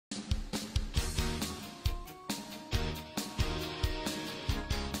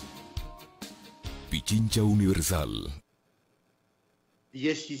Pichincha Universal.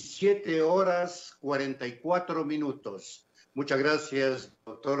 17 horas 44 minutos. Muchas gracias,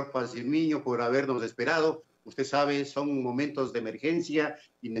 doctor Paz y Miño, por habernos esperado. Usted sabe, son momentos de emergencia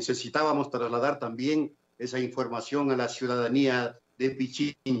y necesitábamos trasladar también esa información a la ciudadanía de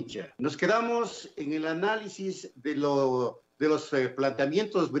Pichincha. Nos quedamos en el análisis de los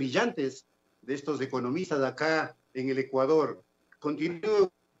planteamientos brillantes de estos economistas acá en el Ecuador. Continúe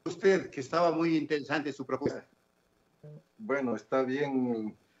usted, que estaba muy interesante su propuesta. Bueno, está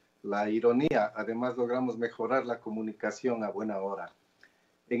bien la ironía. Además, logramos mejorar la comunicación a buena hora.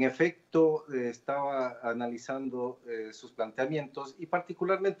 En efecto, estaba analizando sus planteamientos y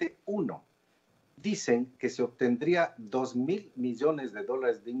particularmente uno. Dicen que se obtendría 2.000 millones de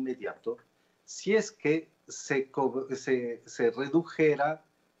dólares de inmediato si es que se redujera,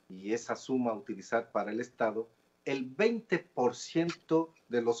 y esa suma a utilizar para el Estado, el 20%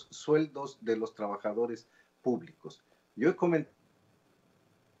 de los sueldos de los trabajadores públicos. Yo he comentado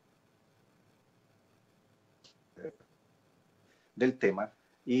del tema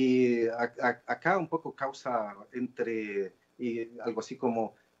y acá un poco causa algo así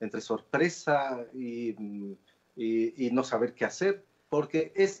como entre sorpresa y no saber qué hacer,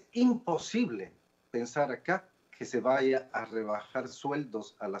 porque es imposible pensar acá que se vaya a rebajar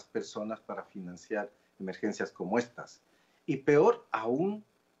sueldos a las personas para financiar emergencias como estas. Y peor aún,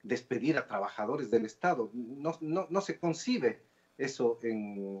 despedir a trabajadores del Estado. No se concibe eso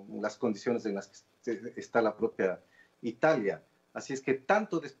en las condiciones en las que está la propia Italia. Así es que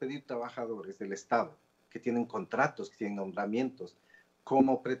tanto despedir trabajadores del Estado, que tienen contratos, que tienen nombramientos,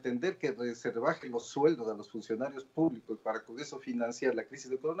 como pretender que se rebajen los sueldos a los funcionarios públicos para con eso financiar la crisis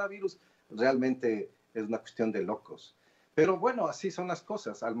del coronavirus, realmente es una cuestión de locos. Pero bueno, así son las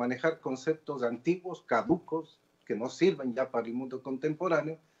cosas. Al manejar conceptos antiguos, caducos, que no sirven ya para el mundo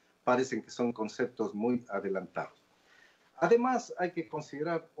contemporáneo, parecen que son conceptos muy adelantados. Además, hay que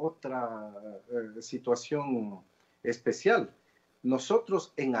considerar otra situación especial.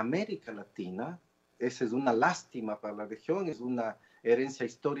 Nosotros en América Latina, esa es una lástima para la región, es una herencia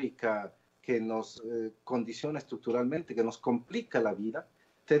histórica que nos condiciona estructuralmente, que nos complica la vida.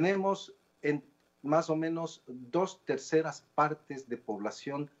 Tenemos en más o menos 2/3 partes de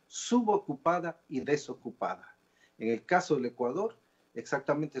población subocupada y desocupada. En el caso del Ecuador,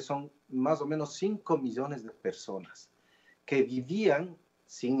 exactamente son más o menos 5 millones de personas que vivían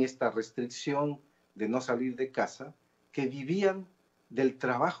sin esta restricción de no salir de casa, que vivían del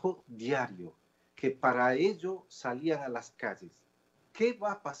trabajo diario, que para ello salían a las calles. ¿Qué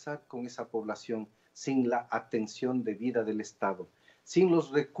va a pasar con esa población sin la atención debida del Estado, sin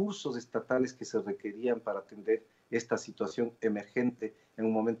los recursos estatales que se requerían para atender esta situación emergente en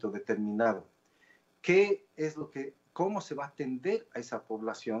un momento determinado? ¿Cómo se va a atender a esa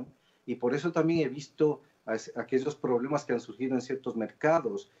población? Y por eso también he visto aquellos problemas que han surgido en ciertos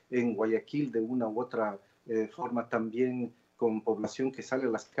mercados, en Guayaquil de una u otra forma también, con población que sale a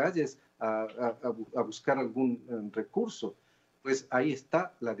las calles a buscar algún recurso. Pues ahí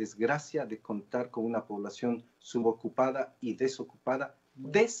está la desgracia de contar con una población subocupada y desocupada,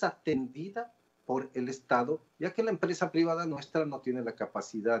 desatendida por el Estado, ya que la empresa privada nuestra no tiene la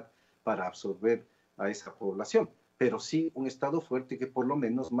capacidad para absorber a esa población, pero sí un Estado fuerte que por lo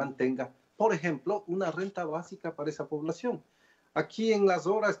menos mantenga, por ejemplo, una renta básica para esa población. Aquí en las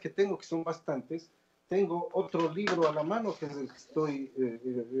horas que tengo, que son bastantes, tengo otro libro a la mano, que es el que estoy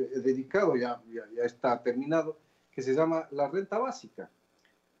dedicado, ya está terminado, que se llama La Renta Básica.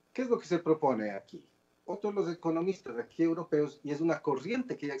 ¿Qué es lo que se propone aquí? Otros los economistas aquí europeos, y es una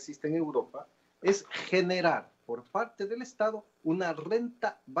corriente que ya existe en Europa, es generar por parte del Estado una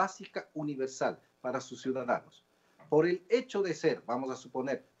renta básica universal para sus ciudadanos. Por el hecho de ser, vamos a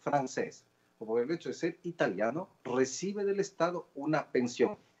suponer, francés, o por el hecho de ser italiano, recibe del Estado una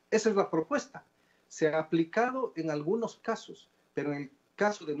pensión. Esa es la propuesta. Se ha aplicado en algunos casos, pero en el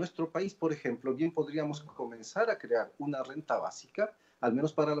caso de nuestro país, por ejemplo, bien podríamos comenzar a crear una renta básica, al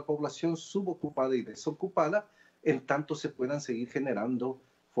menos para la población subocupada y desocupada, en tanto se puedan seguir generando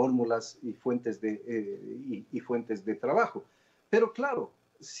fórmulas y fuentes de trabajo. Pero claro,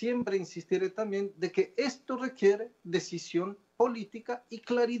 siempre insistiré también de que esto requiere decisión política y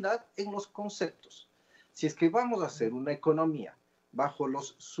claridad en los conceptos. Si es que vamos a hacer una economía bajo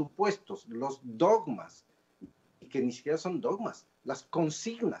los supuestos, los dogmas, y que ni siquiera son dogmas, las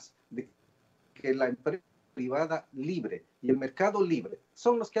consignas de que la empresa privada libre y el mercado libre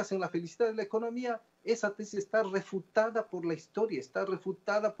son los que hacen la felicidad de la economía, esa tesis está refutada por la historia, está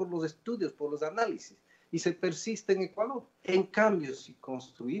refutada por los estudios, por los análisis, y se persiste en Ecuador. En cambio, si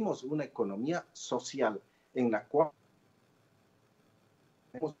construimos una economía social en la cual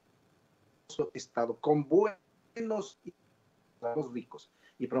tenemos justo Estado, con buenos y los ricos.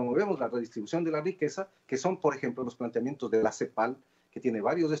 Y promovemos la redistribución de la riqueza, que son, por ejemplo, los planteamientos de la CEPAL, que tiene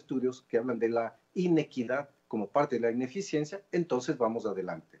varios estudios que hablan de la inequidad como parte de la ineficiencia. Entonces vamos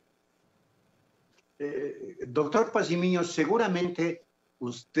adelante. Doctor Paz y Miño, seguramente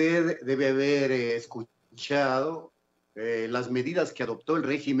usted debe haber escuchado las medidas que adoptó el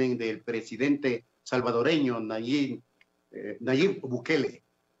régimen del presidente salvadoreño Nayib Bukele.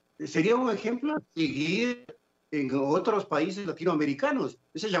 Sería un ejemplo a seguir en otros países latinoamericanos.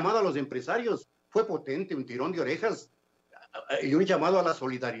 Ese llamado a los empresarios fue potente, un tirón de orejas y un llamado a la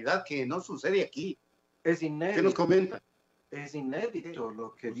solidaridad que no sucede aquí. Es inédito. ¿Qué nos comenta? Es inédito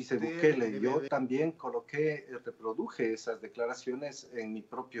lo que dice Bukele. Yo también reproduje esas declaraciones en mi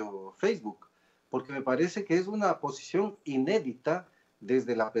propio Facebook, porque me parece que es una posición inédita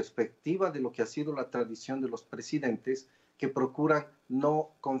desde la perspectiva de lo que ha sido la tradición de los presidentes que procuran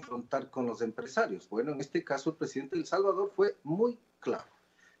no confrontar con los empresarios. Bueno, en este caso el presidente de El Salvador fue muy claro.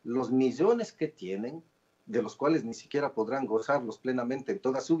 Los millones que tienen, de los cuales ni siquiera podrán gozarlos plenamente en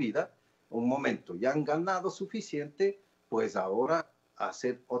toda su vida, un momento, ya han ganado suficiente, pues ahora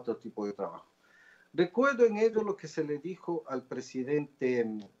hacer otro tipo de trabajo. Recuerdo en ello lo que se le dijo al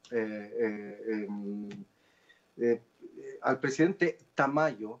presidente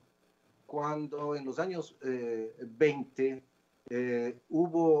Tamayo, cuando en los años 20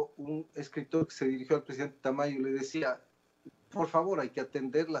 hubo un escritor que se dirigió al presidente Tamayo y le decía, por favor, hay que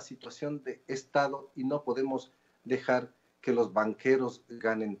atender la situación de Estado y no podemos dejar que los banqueros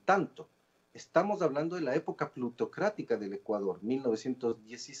ganen tanto. Estamos hablando de la época plutocrática del Ecuador,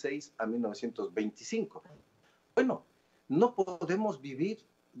 1916 a 1925. Bueno, no podemos vivir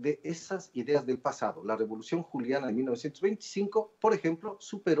de esas ideas del pasado. La Revolución Juliana de 1925, por ejemplo,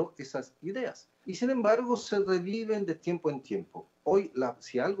 superó esas ideas. Y sin embargo, se reviven de tiempo en tiempo. Hoy,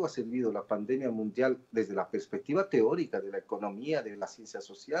 si algo ha servido la pandemia mundial desde la perspectiva teórica de la economía, de la ciencia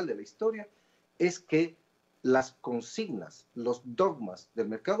social, de la historia, es que las consignas, los dogmas del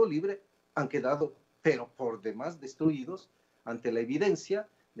mercado libre han quedado, pero por demás destruidos, ante la evidencia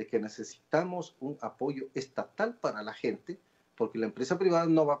de que necesitamos un apoyo estatal para la gente, porque la empresa privada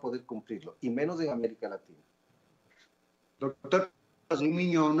no va a poder cumplirlo, y menos en América Latina. Doctor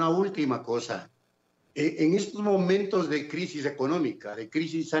Miño, una última cosa. En estos momentos de crisis económica, de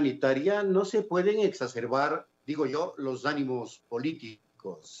crisis sanitaria, no se pueden exacerbar, digo yo, los ánimos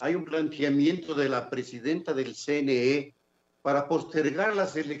políticos. Hay un planteamiento de la presidenta del CNE para postergar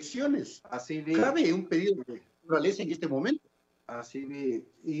las elecciones. Así vi. ¿Cabe un pedido de naturaleza en este momento? Así vi.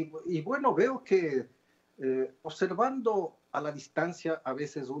 Y bueno, veo que observando a la distancia, a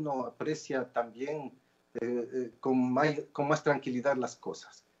veces uno aprecia también con más tranquilidad las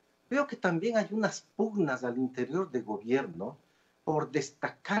cosas. Veo que también hay unas pugnas al interior del gobierno por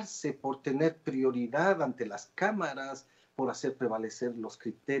destacarse, por tener prioridad ante las cámaras, por hacer prevalecer los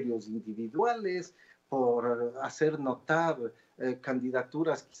criterios individuales, por hacer notar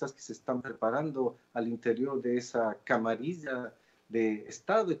candidaturas quizás que se están preparando al interior de esa camarilla de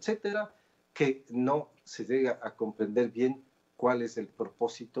Estado, etcétera, que no se llega a comprender bien cuál es el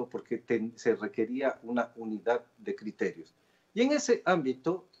propósito, porque se requería una unidad de criterios. Y en ese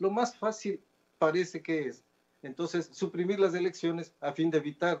ámbito, lo más fácil parece que es, entonces, suprimir las elecciones a fin de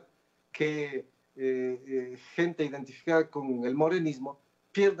evitar que gente identificada con el morenismo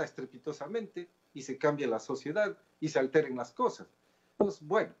pierda estrepitosamente y se cambie la sociedad y se alteren las cosas. Pues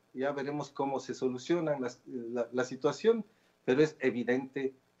bueno, ya veremos cómo se soluciona la situación, pero es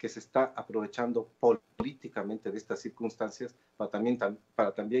evidente que se está aprovechando políticamente de estas circunstancias para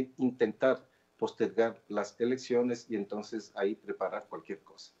también intentar postergar las elecciones y entonces ahí preparar cualquier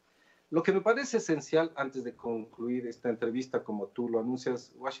cosa. Lo que me parece esencial antes de concluir esta entrevista, como tú lo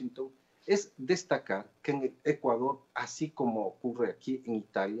anuncias, Washington, es destacar que en Ecuador, así como ocurre aquí en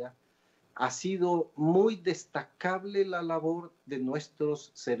Italia, ha sido muy destacable la labor de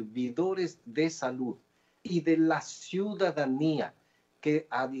nuestros servidores de salud y de la ciudadanía que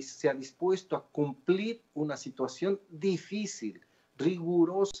se ha dispuesto a cumplir una situación difícil,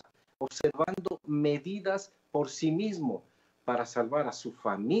 rigurosa, observando medidas por sí mismo para salvar a su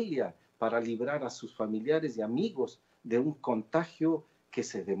familia, para librar a sus familiares y amigos de un contagio que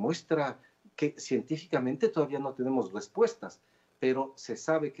se demuestra que científicamente todavía no tenemos respuestas, pero se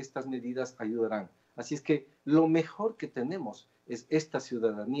sabe que estas medidas ayudarán. Así es que lo mejor que tenemos es esta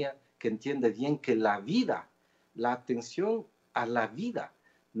ciudadanía que entiende bien que la vida, la atención a la vida,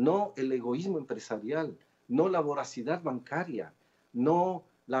 no el egoísmo empresarial, no la voracidad bancaria, no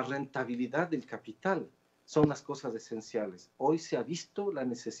la rentabilidad del capital, son las cosas esenciales. Hoy se ha visto la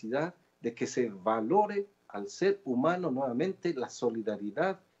necesidad de que se valore al ser humano nuevamente la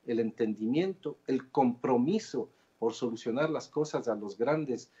solidaridad el entendimiento, el compromiso por solucionar las cosas a los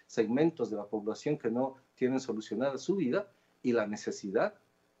grandes segmentos de la población que no tienen solucionada su vida, y la necesidad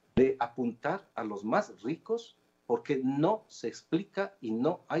de apuntar a los más ricos, porque no se explica y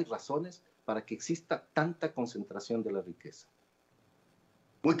no hay razones para que exista tanta concentración de la riqueza.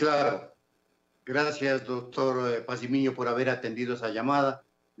 Muy claro. Gracias, doctor Paz y Miño, por haber atendido esa llamada.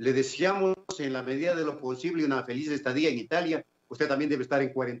 Le deseamos, en la medida de lo posible, una feliz estadía en Italia. Usted también debe estar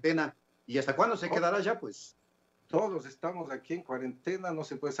en cuarentena. ¿Y hasta cuándo se quedará ya, pues? Todos estamos aquí en cuarentena, no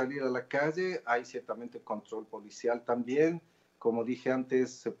se puede salir a la calle, hay ciertamente control policial también. Como dije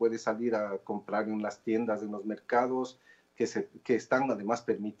antes, se puede salir a comprar en las tiendas, en los mercados, que están además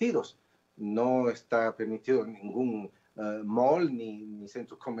permitidos. No está permitido en ningún mall ni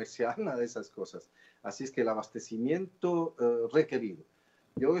centro comercial, nada de esas cosas. Así es que el abastecimiento requerido.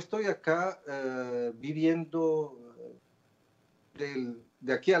 Yo estoy acá viviendo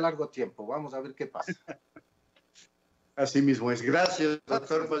de aquí a largo tiempo. Vamos a ver qué pasa. Así mismo es. Gracias,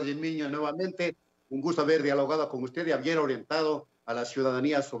 doctor Paz y Miño, nuevamente. Un gusto haber dialogado con usted y haber orientado a la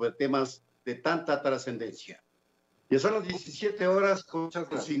ciudadanía sobre temas de tanta trascendencia. Ya son las 17 horas con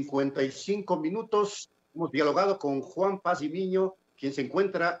 55 minutos. Hemos dialogado con Juan Paz y Miño, quien se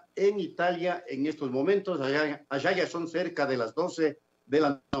encuentra en Italia en estos momentos. Allá ya son cerca de las 12 de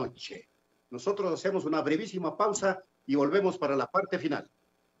la noche. Nosotros hacemos una brevísima pausa y volvemos para la parte final.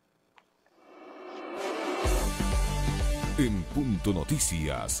 En Punto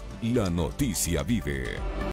Noticias, la noticia vive.